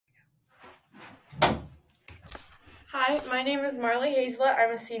Hi, my name is Marley Hayslette.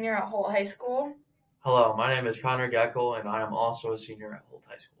 I'm a senior at Holt High School. Hello, my name is Gekel, and I am also a senior at Holt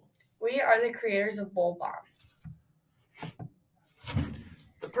High School. We are the creators of BowlBomb.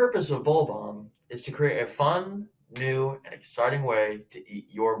 The purpose of BowlBomb is to create a fun, new, and exciting way to eat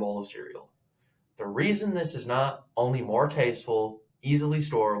your bowl of cereal. The reason this is not only more tasteful, easily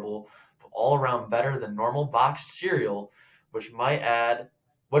storable, but all around better than normal boxed cereal, which I might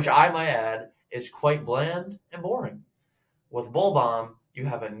add, is quite bland and boring. With BowlBomb, you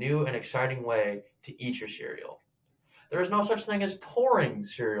have a new and exciting way to eat your cereal. There is no such thing as pouring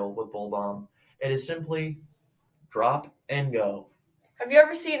cereal with BowlBomb. It is simply drop and go. Have you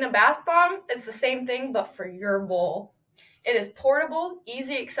ever seen a bath bomb? It's the same thing, but for your bowl. It is portable,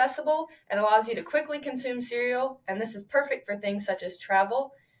 easy accessible, and allows you to quickly consume cereal, and this is perfect for things such as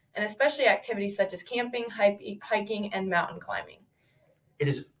travel, and especially activities such as camping, hiking, and mountain climbing. It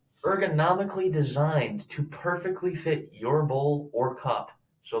is ergonomically designed to perfectly fit your bowl or cup,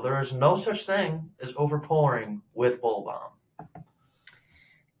 so there is no such thing as overpouring with BowlBomb.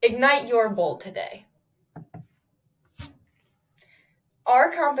 Ignite your bowl today.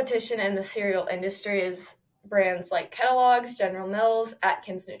 Our competition in the cereal industry is brands like Kellogg's, General Mills,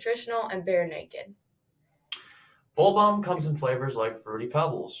 Atkins Nutritional, and Bare Naked. BowlBomb comes in flavors like Fruity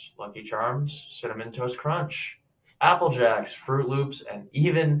Pebbles, Lucky Charms, Cinnamon Toast Crunch, Apple Jacks, Fruit Loops, and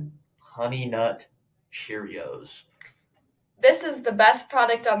even Honey Nut Cheerios. This is the best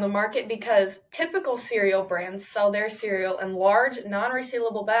product on the market because typical cereal brands sell their cereal in large,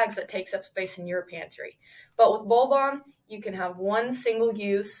 non-resealable bags that takes up space in your pantry. But with BowlBomb, you can have one single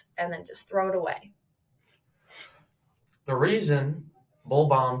use and then just throw it away. The reason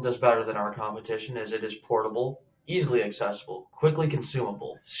BowlBomb does better than our competition is it is portable, easily accessible, quickly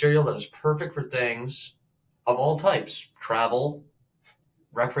consumable, cereal that is perfect for things of all types, travel,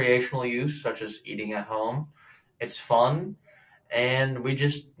 recreational use, such as eating at home. It's fun, and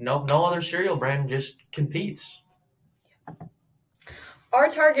no other cereal brand just competes. Our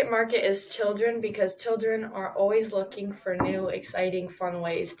target market is children because children are always looking for new, exciting, fun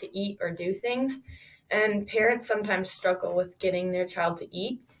ways to eat or do things. And parents sometimes struggle with getting their child to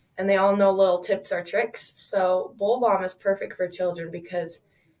eat, and they all know little tips or tricks. So BowlBomb is perfect for children because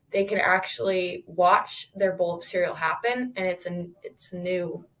they can actually watch their bowl of cereal happen, and it's a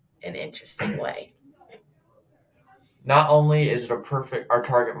new and interesting way. Not only is it our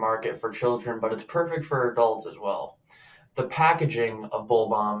target market for children, but it's perfect for adults as well. The packaging of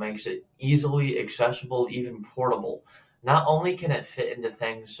BowlBomb makes it easily accessible, even portable. Not only can it fit into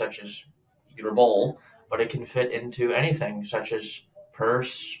things such as your bowl, but it can fit into anything such as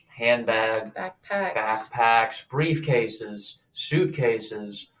purse, handbag, backpacks, briefcases,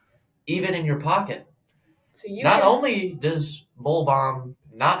 suitcases, even in your pocket. Not only does BowlBomb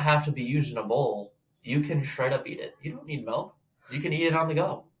not have to be used in a bowl, you can straight up eat it. You don't need milk. You can eat it on the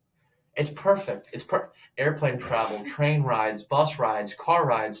go. It's perfect. Airplane travel, train rides, bus rides, car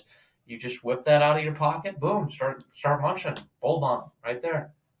rides. You just whip that out of your pocket, boom, start munching. BowlBomb right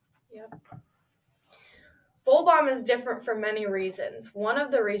there. Yep. BowlBomb is different for many reasons. One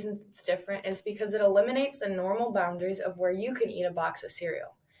of the reasons it's different is because it eliminates the normal boundaries of where you can eat a box of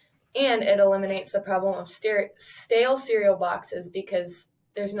cereal. And it eliminates the problem of stale cereal boxes because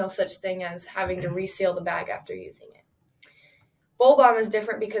there's no such thing as having to reseal the bag after using it. BowlBomb is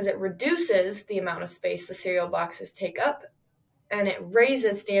different because it reduces the amount of space the cereal boxes take up, and it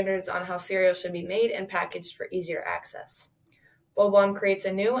raises standards on how cereal should be made and packaged for easier access. BowlBomb creates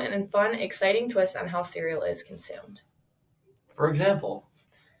a new and fun, exciting twist on how cereal is consumed. For example,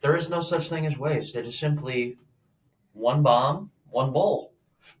 there is no such thing as waste. It is simply one bomb, one bowl.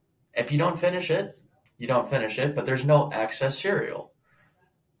 If you don't finish it, you don't finish it, but there's no excess cereal.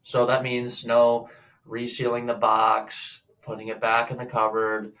 So that means no resealing the box, putting it back in the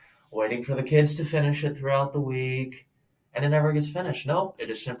cupboard, waiting for the kids to finish it throughout the week, and it never gets finished. Nope, it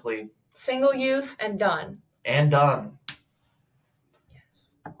is simply single use and done. And done.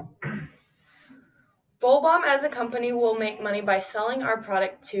 Yes. BowlBomb as a company will make money by selling our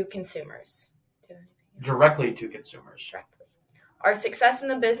product to consumers. Directly to consumers. Directly. Our success in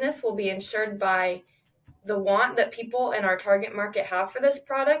the business will be ensured by the want that people in our target market have for this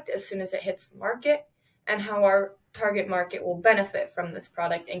product as soon as it hits the market, and how our target market will benefit from this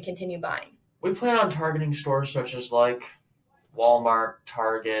product and continue buying. We plan on targeting stores such as like Walmart,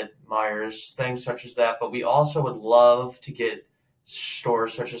 Target, Myers, things such as that, but we also would love to get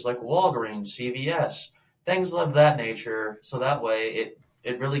stores such as like Walgreens, CVS, things of that nature, so that way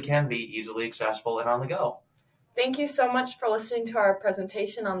it really can be easily accessible and on the go. Thank you so much for listening to our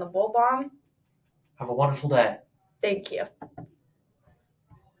presentation on the BowlBomb. Have a wonderful day. Thank you.